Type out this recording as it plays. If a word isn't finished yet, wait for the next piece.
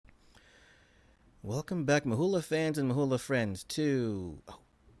Welcome back, Mahula fans and Mahula friends, to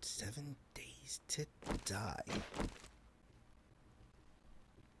 7 Days to Die.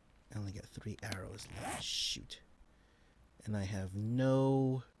 I only got 3 arrows left. Shoot. And I have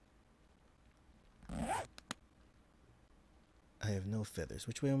no feathers.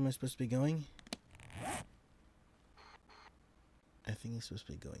 Which way am I supposed to be going? I think it's supposed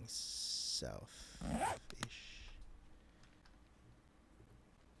to be going south-ish.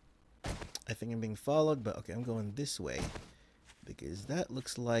 I think I'm being followed, but okay, I'm going this way. Because that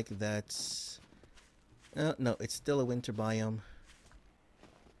looks like that's... no, it's still a winter biome.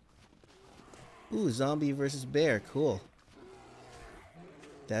 Ooh, zombie versus bear. Cool.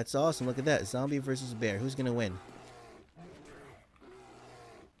 That's awesome. Look at that. Zombie versus bear. Who's gonna win?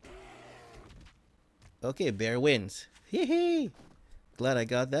 Okay, bear wins. Hee hee! Glad I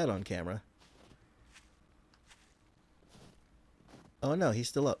got that on camera. Oh no, he's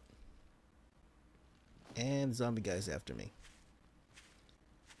still up. And the zombie guy's after me.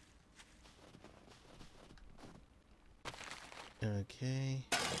 Okay.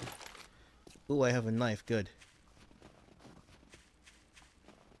 Ooh, I have a knife. Good.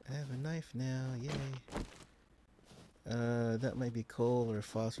 I have a knife now. Yay. That might be coal or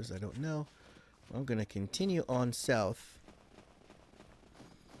phosphorus. I don't know. I'm going to continue on south.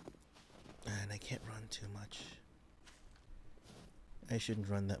 And I can't run too much. I shouldn't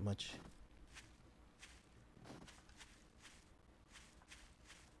run that much.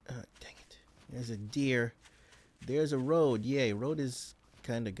 Dang it. There's a deer. There's a road. Yay, road is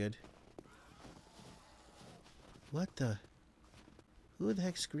kind of good. What the? Who the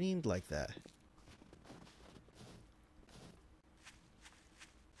heck screamed like that?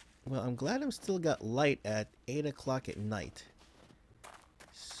 Well, I'm glad I'm still got light at 8 o'clock at night.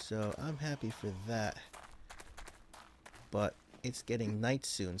 So I'm happy for that. But it's getting night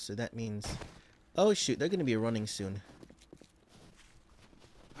soon, so that means... Oh shoot, they're going to be running soon.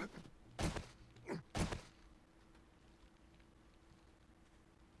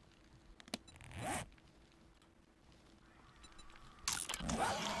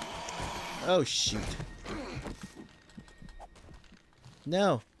 Oh shoot.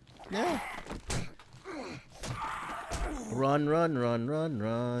 No. No. Run, run, run, run,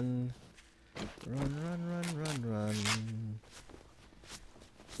 run. Run, run, run, run, run.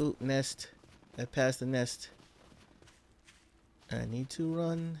 Ooh, nest. I passed the nest. I need to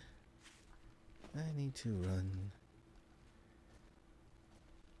run. I need to run.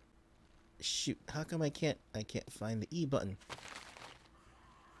 Shoot, how come I can't find the E button?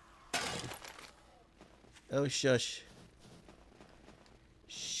 Oh shush.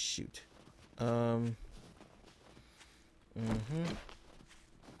 Shoot.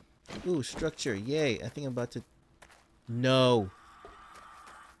 Ooh, structure. Yay. I think I'm about to... No.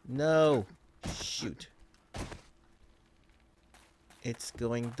 No. Shoot. It's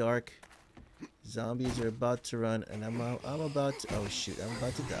going dark. Zombies are about to run, and I'm about to... Oh, shoot. I'm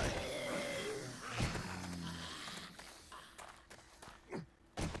about to die.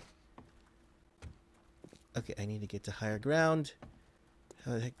 Okay, I need to get to higher ground.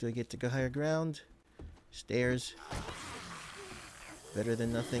 How the heck do I get to higher ground? Stairs. Better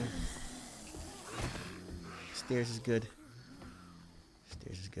than nothing. Stairs is good.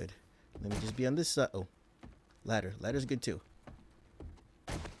 Stairs is good. Let me just be on this side. Oh. Ladder. Ladder's good too.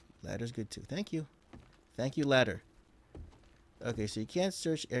 Ladder's good too. Thank you. Thank you, ladder. Okay, so you can't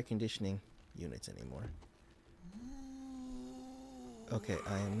search air conditioning units anymore. Okay,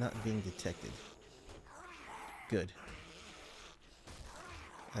 I am not being detected. Good.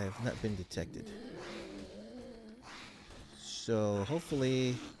 I have not been detected. So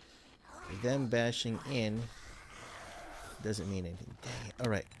hopefully them bashing in doesn't mean anything. Dang it.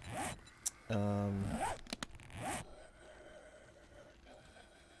 Alright.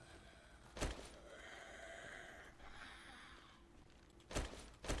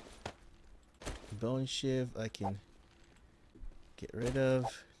 Bone shiv I can get rid of.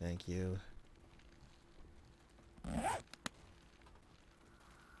 Thank you.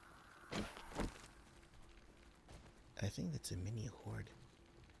 I think that's a mini horde.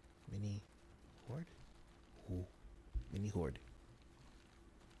 Mini horde? Ooh. Mini horde.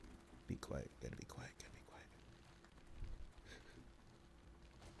 Be quiet. Gotta be quiet. Gotta be quiet.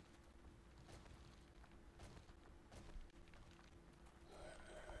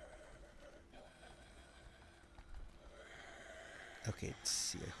 Okay, let's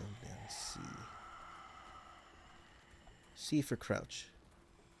see. I hold down C. C for crouch.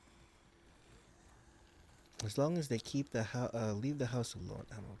 As long as they keep the leave the house alone,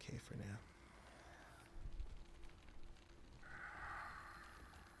 I'm okay for now.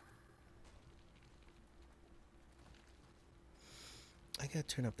 gotta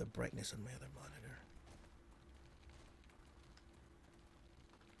turn up the brightness on my other monitor.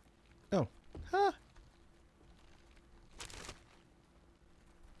 Oh. Huh.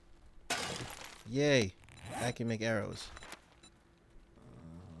 Yay. I can make arrows.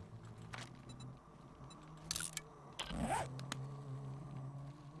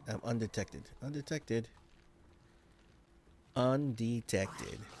 I'm undetected. Undetected.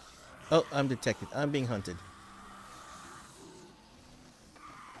 Undetected. Oh, I'm detected. I'm being hunted.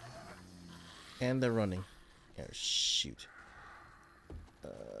 And they're running. Oh, shoot.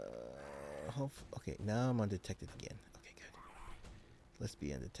 Okay, now I'm undetected again. Okay, good. Let's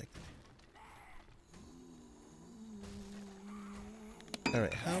be undetected.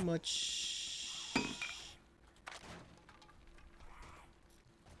 Alright, how much...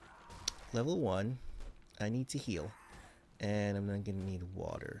 Level 1. I need to heal. And I'm not gonna need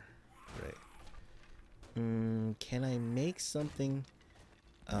water. Right. Can I make something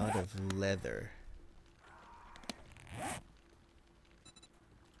out of leather?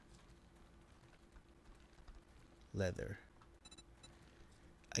 Leather.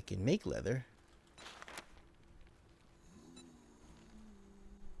 I can make leather.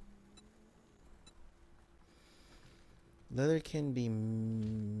 Leather can be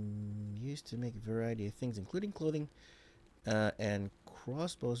used to make a variety of things, including clothing and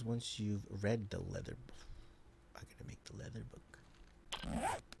crossbows once you've read the leather book. I gotta make the leather book.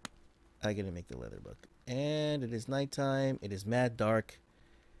 I gotta make the leather book. And it is nighttime. It is mad dark.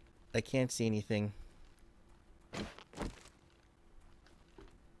 I can't see anything.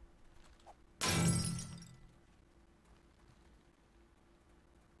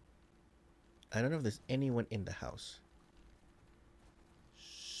 I don't know if there's anyone in the house.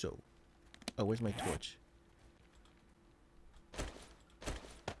 So. Oh, where's my torch?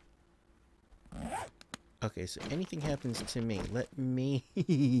 Okay, so anything happens to me, let me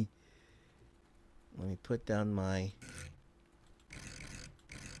put down my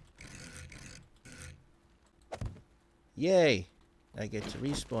yay! I get to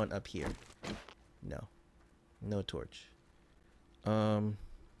respawn up here. No. No torch.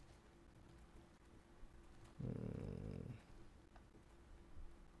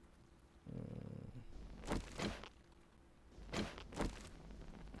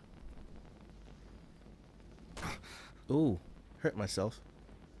 Ooh, hurt myself.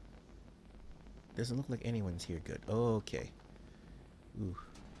 Doesn't look like anyone's here. Good. Okay. Ooh.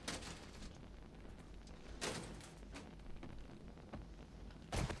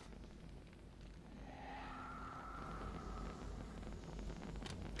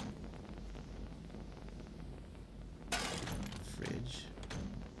 Fridge.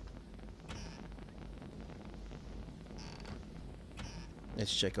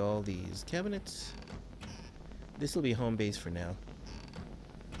 Let's check all these cabinets. This will be home base for now.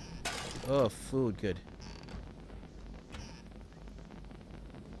 Oh, food, good.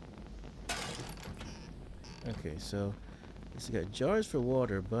 Okay, so this has got jars for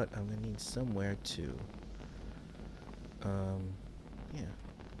water, but I'm gonna need somewhere to yeah.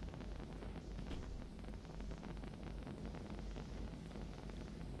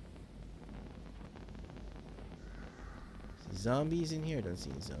 Zombies in here? I don't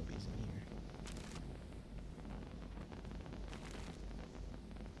see any zombies in here.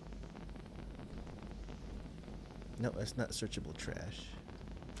 No, that's not searchable trash.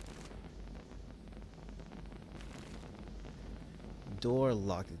 Door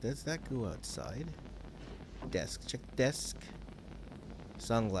locked. Does that go outside? Desk. Check desk.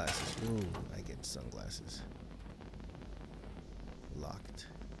 Sunglasses. Ooh, I get sunglasses. Locked.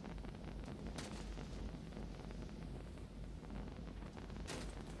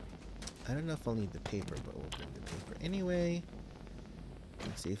 I don't know if I'll need the paper, but we'll bring the paper anyway.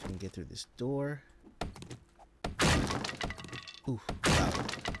 Let's see if we can get through this door. Ooh,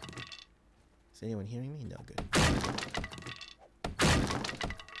 loud. Is anyone hearing me? No, good.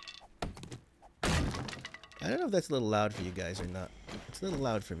 I don't know if that's a little loud for you guys or not. It's a little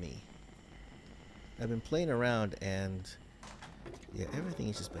loud for me. I've been playing around and yeah, everything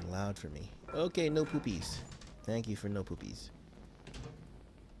has just been loud for me. Okay, no poopies. Thank you for no poopies.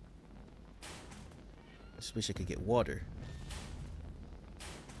 I just wish I could get water.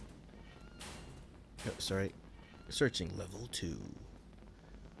 Oh, sorry. Searching level 2.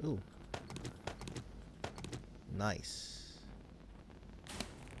 Ooh. Nice.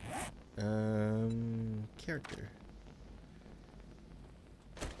 Character.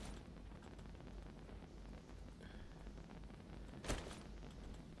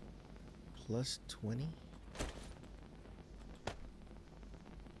 Plus 20.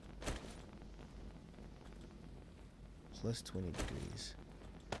 Plus 20 degrees.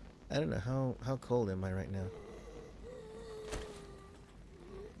 I don't know, how cold am I right now?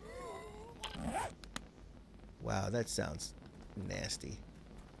 Wow, that sounds nasty.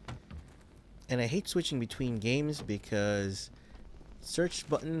 And I hate switching between games because search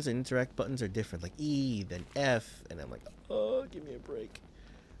buttons and interact buttons are different. Like E, then F, and I'm like, oh, give me a break.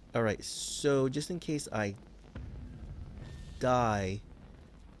 Alright, so just in case I die,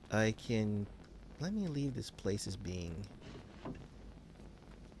 I can... Let me leave this place as being...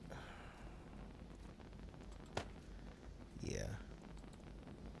 Yeah.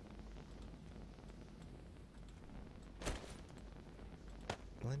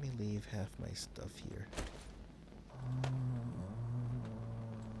 Let me leave half my stuff here.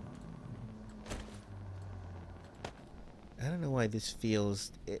 I don't know why this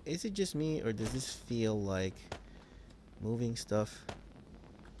feels... Is it just me, or does this feel like moving stuff?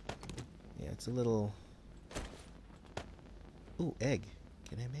 Yeah, it's a little... Ooh, egg.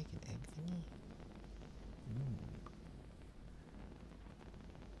 Can I make an egg thingy?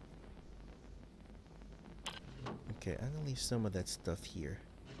 Okay, I'm gonna leave some of that stuff here.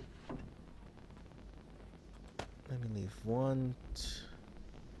 Let me leave one.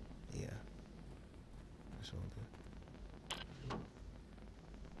 Yeah. That's what I'll do.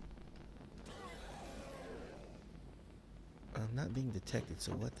 I'm not being detected,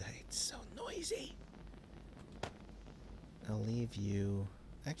 so what the heck? It's so noisy. I'll leave you...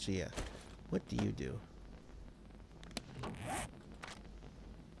 Actually, yeah. What do you do?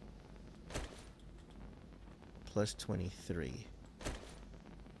 Plus 23.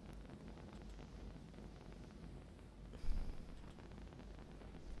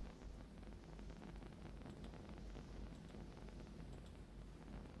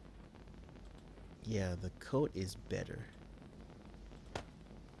 Yeah, the coat is better.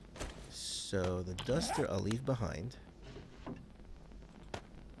 So the duster I'll leave behind,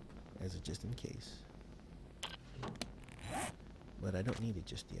 as a just in case. But I don't need it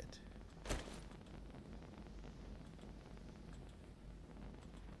just yet.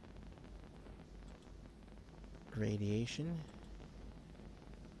 Radiation.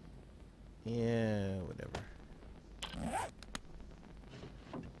 Yeah, whatever.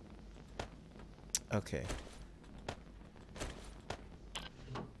 Okay.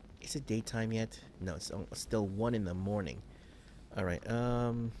 Is it daytime yet? No, it's still 1 in the morning. Alright,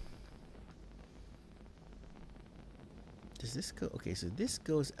 does this go... Okay, so this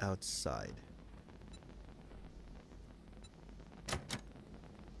goes outside.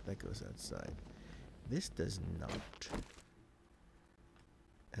 That goes outside. This does not.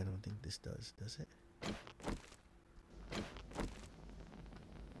 I don't think this does it?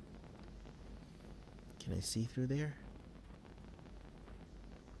 Can I see through there?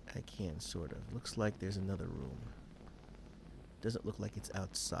 I can, sort of. Looks like there's another room. Doesn't look like it's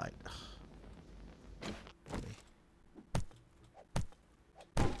outside.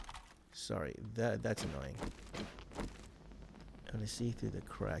 Sorry, that's annoying. I'm gonna see through the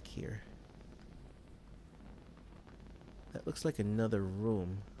crack here. That looks like another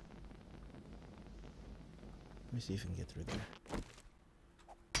room. Let me see if I can get through there.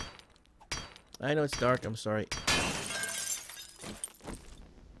 I know it's dark, I'm sorry.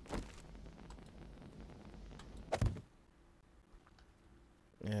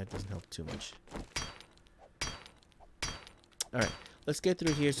 Yeah, it doesn't help too much. Alright, let's get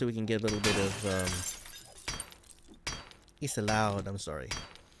through here so we can get a little bit of, it's allowed, I'm sorry.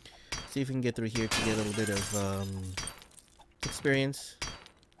 See if we can get through here to get a little bit of, experience.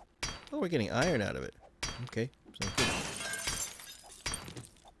 Oh, we're getting iron out of it. Okay, sounds good.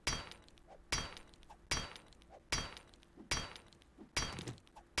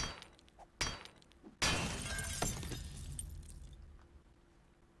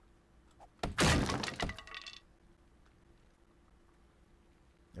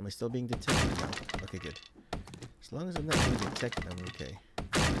 Am I still being detected now? Okay, good. As long as I'm not being detected, I'm okay.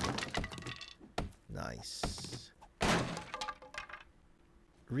 Nice.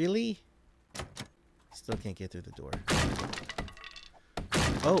 Really? Still can't get through the door.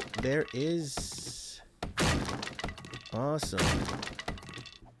 Oh, there is... Awesome.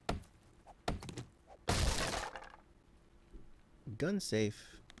 Gun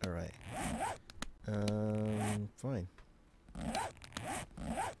safe. Alright. Fine.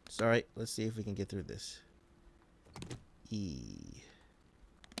 It's alright. Let's see if we can get through this. E.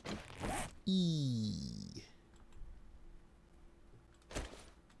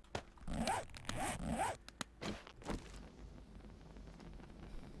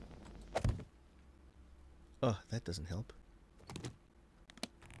 Oh, that doesn't help.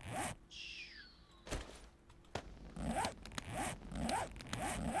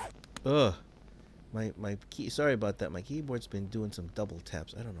 Ugh. My key. Sorry about that. My keyboard's been doing some double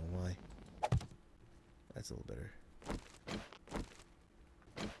taps. I don't know why. That's a little better.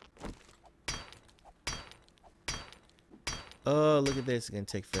 Oh, look at this. It's gonna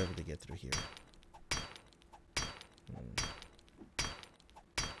take forever to get through here.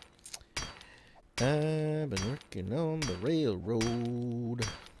 I've been working on the railroad.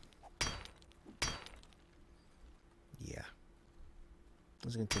 Yeah.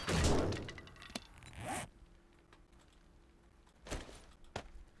 It's gonna take a while.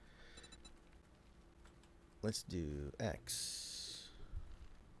 Let's do X.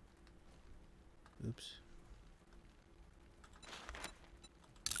 Oops.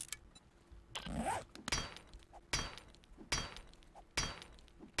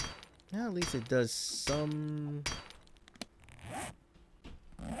 Now at least it does some...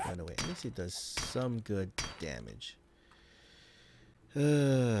 Oh, no, wait. At least it does some good damage.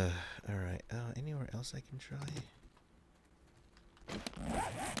 Alright. Anywhere else I can try?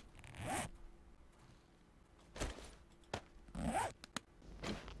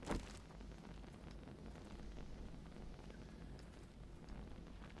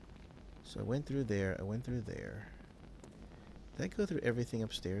 So I went through there. I went through there. Did I go through everything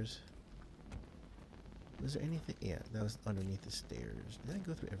upstairs? Was there anything? Yeah, that was underneath the stairs. Did I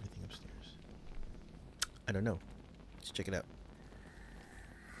go through everything upstairs? I don't know. Let's check it out.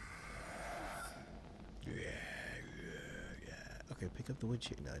 Yeah. Okay, pick up the wood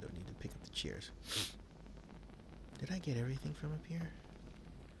chair. No, I don't need to pick up the chairs. Did I get everything from up here?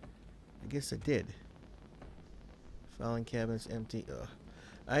 I guess I did. Filing cabinets empty. Ugh.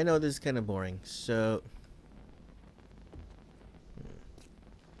 I know this is kind of boring, so...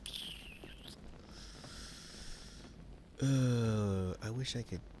 I wish I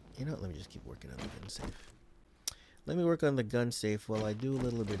could... You know what? Let me just keep working on the gun safe. Let me work on the gun safe while I do a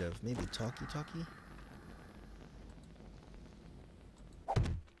little bit of maybe talkie-talkie.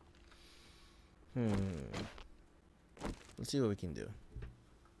 Let's see what we can do.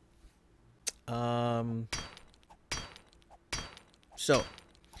 So,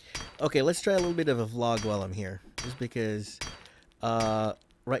 okay, let's try a little bit of a vlog while I'm here. Just because,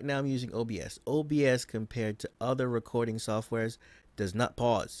 right now I'm using OBS. OBS compared to other recording softwares does not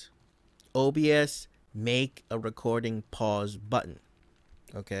pause. OBS make a recording pause button.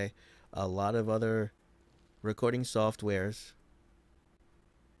 Okay, a lot of other recording softwares,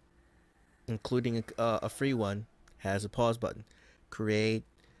 including a free one, has a pause button. Create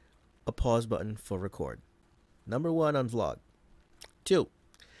a pause button for record. Number one on vlog. Two,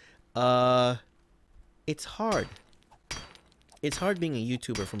 it's hard. It's hard being a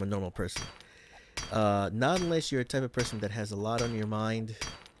YouTuber from a normal person. Not unless you're a type of person that has a lot on your mind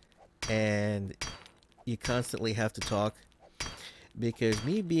and you constantly have to talk. Because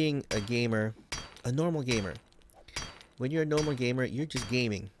me being a gamer, a normal gamer, when you're a normal gamer, you're just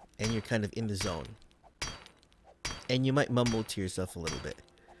gaming and you're kind of in the zone. And you might mumble to yourself a little bit.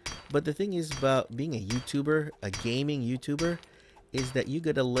 But the thing is about being a YouTuber, a gaming YouTuber, is that you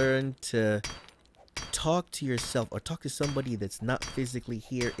gotta learn to talk to yourself or talk to somebody that's not physically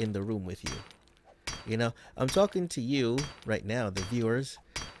here in the room with you. You know, I'm talking to you right now, the viewers,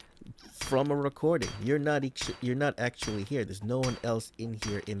 from a recording. You're not actually here. There's no one else in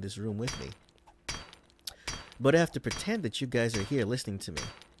here in this room with me. But I have to pretend that you guys are here listening to me.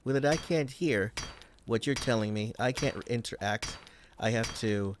 With it, I can't hear what you're telling me. I can't interact. I have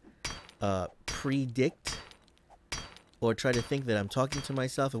to predict or try to think that I'm talking to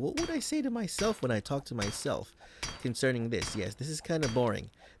myself. And what would I say to myself when I talk to myself concerning this? Yes, this is kind of boring.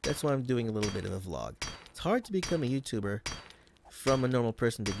 That's why I'm doing a little bit of a vlog. It's hard to become a YouTuber from a normal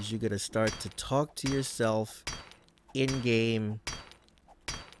person because you gotta start to talk to yourself in-game,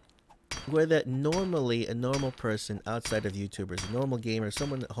 where that normally a normal person outside of YouTubers, a normal gamer,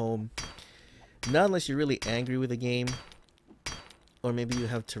 someone at home, not unless you're really angry with a game, or maybe you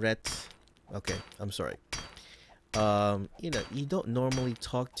have Tourette's. Okay, I'm sorry. You know, you don't normally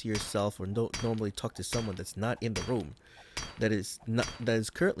talk to yourself or don't normally talk to someone that's not in the room, that is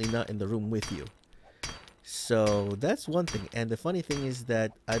currently not in the room with you. So that's one thing. And the funny thing is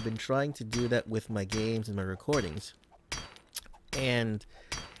that I've been trying to do that with my games and my recordings, and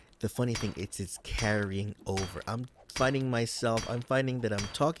the funny thing is it's carrying over. I'm finding that I'm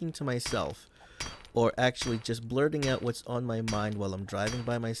talking to myself or actually just blurting out what's on my mind while I'm driving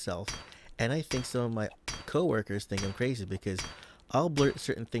by myself. And I think some of my coworkers think I'm crazy because I'll blurt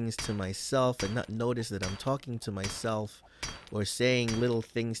certain things to myself and not notice that I'm talking to myself or saying little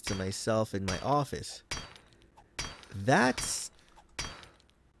things to myself in my office. That's...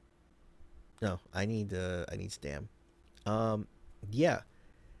 No, I need Stam. Yeah.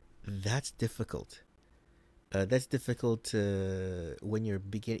 That's difficult. That's difficult when you're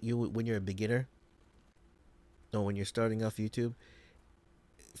when you're a beginner or when you're starting off YouTube.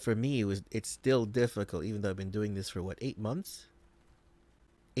 For me, it's still difficult, even though I've been doing this for what, 8 months,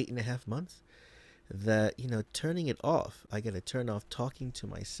 8.5 months. That turning it off. I gotta turn off talking to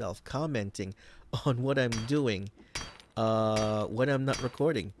myself, commenting on what I'm doing when I'm not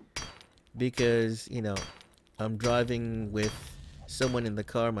recording, because I'm driving with someone in the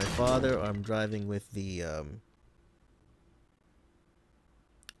car, my father, or I'm driving with the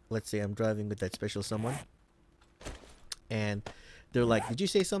let's say I'm driving with that special someone, and they're like, "Did you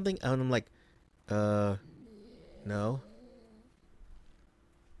say something?" And I'm like, no,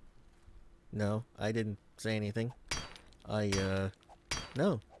 no, I didn't say anything. I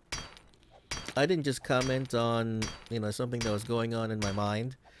no, I didn't just comment on something that was going on in my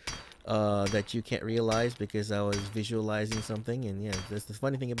mind that you can't realize because I was visualizing something. And yeah, that's the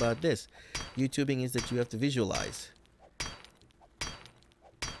funny thing about this YouTubing, is that you have to visualize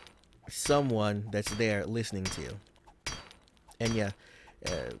someone that's there listening to you. And yeah,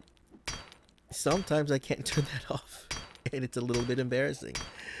 uh, sometimes I can't turn that off, and it's a little bit embarrassing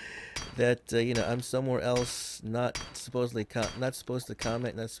that I'm somewhere else, not not supposed to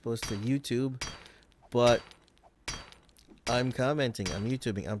comment, not supposed to YouTube, but I'm commenting, I'm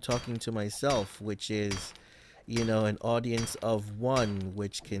YouTubing, I'm talking to myself, which is an audience of one,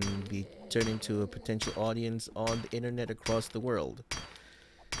 which can be turned into a potential audience on the internet across the world.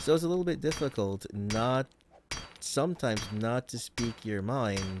 So it's a little bit difficult not sometimes not to speak your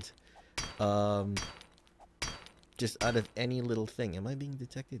mind, just out of any little thing. Am I being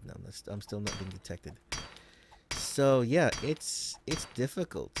detected? No, I'm still not being detected. So yeah, it's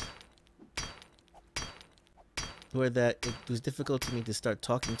difficult. Where that it was difficult to me to start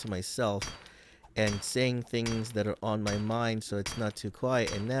talking to myself and saying things that are on my mind, so it's not too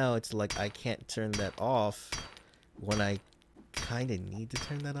quiet. And now it's like I can't turn that off when I kind of need to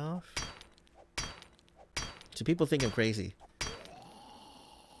turn that off. So people think I'm crazy.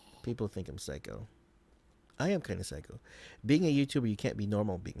 People think I'm psycho. I am kind of psycho. Being a YouTuber, you can't be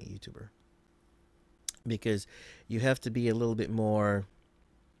normal being a YouTuber, because you have to be a little bit more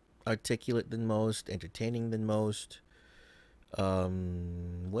articulate than most, entertaining than most,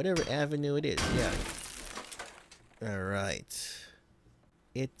 whatever avenue it is. Yeah. All right.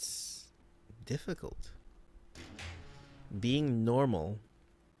 It's difficult being normal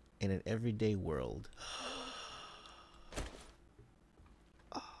in an everyday world.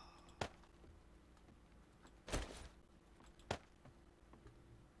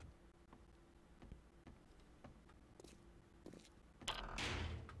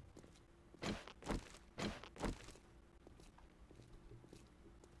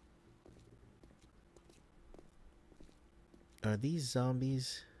 Are these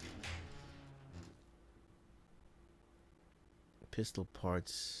zombies? Pistol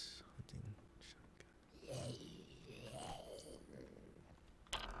parts.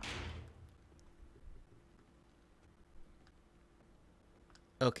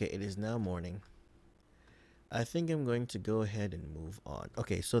 Okay, it is now morning. I think I'm going to go ahead and move on.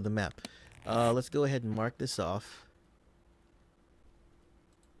 Okay, so the map. Let's go ahead and mark this off.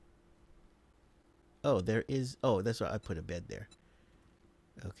 Oh, there is... Oh, that's right. I put a bed there.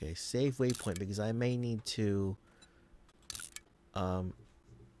 Okay, save waypoint, because I may need to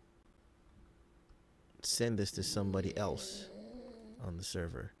send this to somebody else on the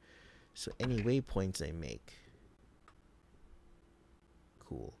server. So any waypoints I make.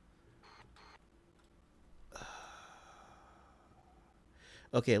 Cool.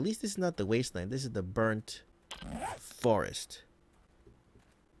 Okay, at least this is not the wasteland. This is the burnt forest.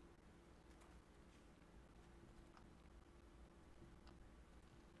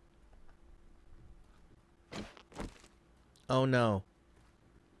 Oh no.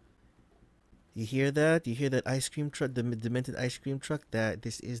 You hear that? You hear that ice cream truck, the demented ice cream truck?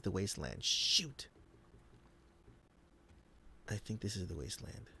 This is the wasteland. Shoot. I think this is the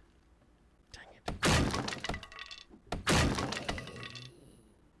wasteland. Dang it.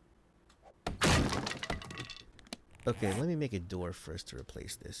 Okay, let me make a door first to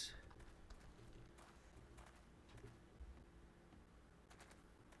replace this.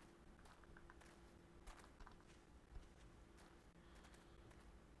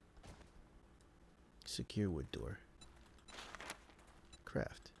 Secure wood door.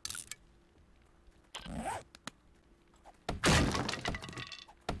 Craft.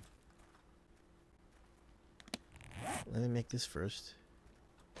 Let me make this first.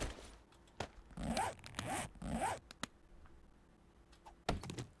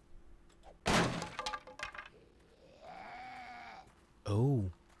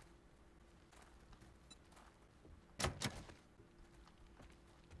 Oh.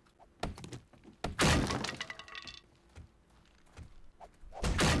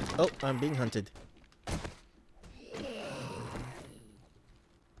 Oh, I'm being hunted.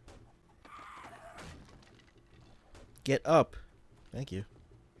 Get up. Thank you.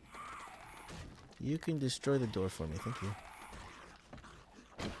 You can destroy the door for me. Thank you.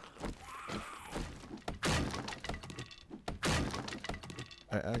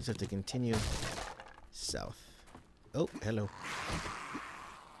 Alright, I just have to continue south. Oh, hello.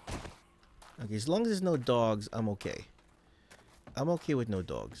 Okay, as long as there's no dogs, I'm okay. I'm okay with no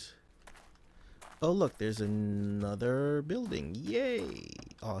dogs. Oh, look, there's another building. Yay!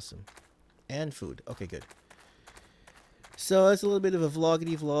 Awesome. And food. Okay, good. So that's a little bit of a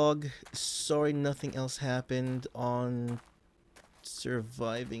vloggity vlog. Sorry nothing else happened on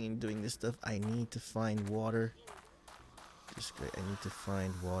surviving and doing this stuff. I need to find water. Just great. I need to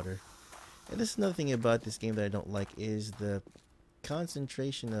find water. And this is another thing about this game that I don't like is the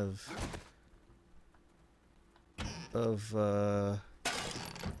concentration of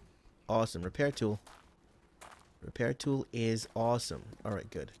awesome. Repair tool. Repair tool is awesome.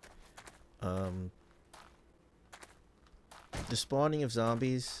 Alright, good. The spawning of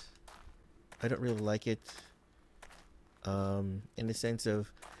zombies, I don't really like it. In the sense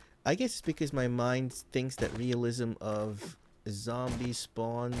of, I guess it's because my mind thinks that realism of zombie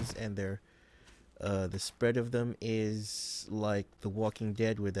spawns and their the spread of them is like The Walking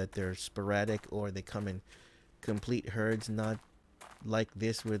Dead, where that they're sporadic or they come in complete herds, not like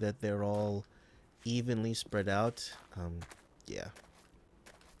this where that they're all evenly spread out. Yeah.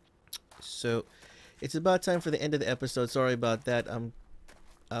 So it's about time for the end of the episode. Sorry about that.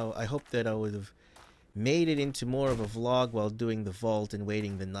 I hope that I would have made it into more of a vlog while doing the vault and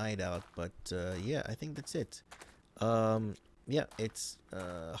waiting the night out. But yeah, I think that's it. Yeah, it's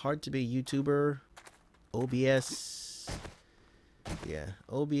hard to be a YouTuber. OBS. Yeah,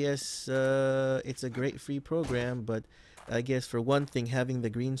 OBS, it's a great free program, but I guess for one thing, having the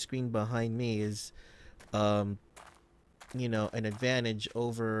green screen behind me is, you know, an advantage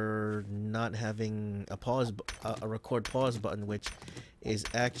over not having a record pause button, which is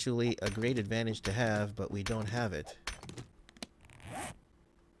actually a great advantage to have, but we don't have it.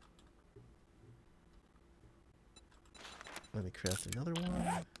 Let me craft another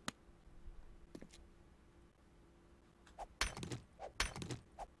one.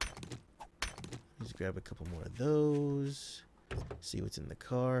 Just grab a couple more of those. See what's in the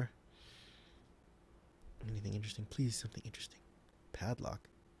car. Anything interesting? Please, something interesting. Padlock.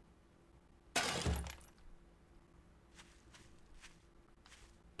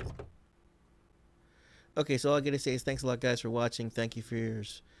 Okay, so all I gotta say is thanks a lot, guys, for watching. Thank you for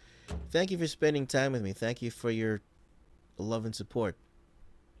spending time with me. Thank you for your love and support.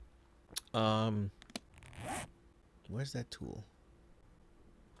 Where's that tool?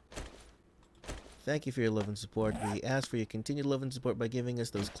 Thank you for your love and support. We ask for your continued love and support by giving us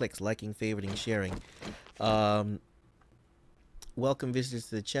those clicks, liking, favoriting, sharing. Welcome visitors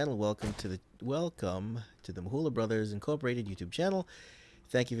to the channel. Welcome to the Mahula Brothers Incorporated YouTube channel.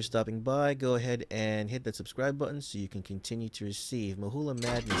 Thank you for stopping by. Go ahead and hit that subscribe button so you can continue to receive Mahula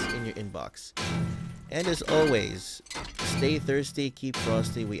Madness in your inbox. And as always, stay thirsty, keep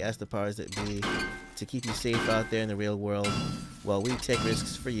frosty. We ask the powers that be to keep you safe out there in the real world while we take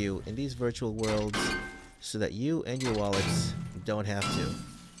risks for you in these virtual worlds so that you and your wallets don't have to.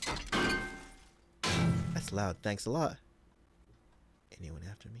 That's loud. Thanks a lot. Anyone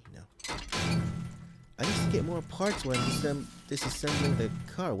after me? No. I need to get more parts when I'm disassembling the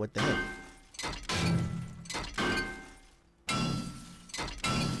car. What the heck?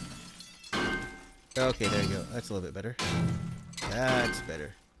 Okay, there you go. That's a little bit better. That's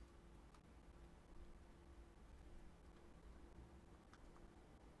better.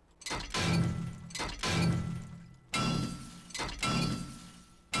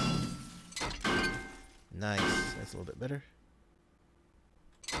 Nice. That's a little bit better.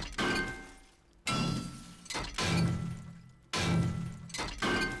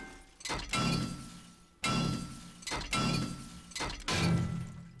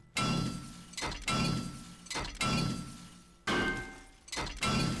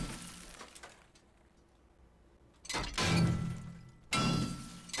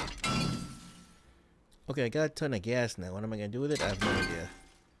 Okay, I got a ton of gas now. What am I going to do with it? I have no idea.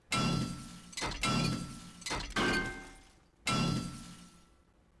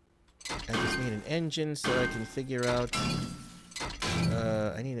 I just need an engine so I can figure out...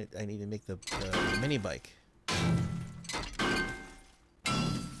 I need to make the mini bike.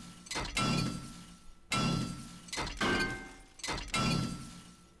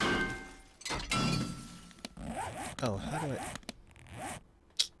 Oh, how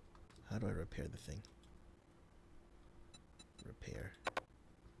do I repair the thing? Repair.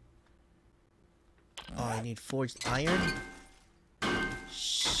 I need forged iron.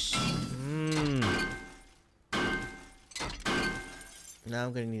 Shh. Now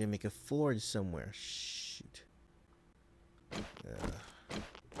I'm gonna need to make a forge somewhere. Shoot.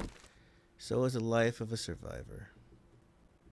 So is the life of a survivor.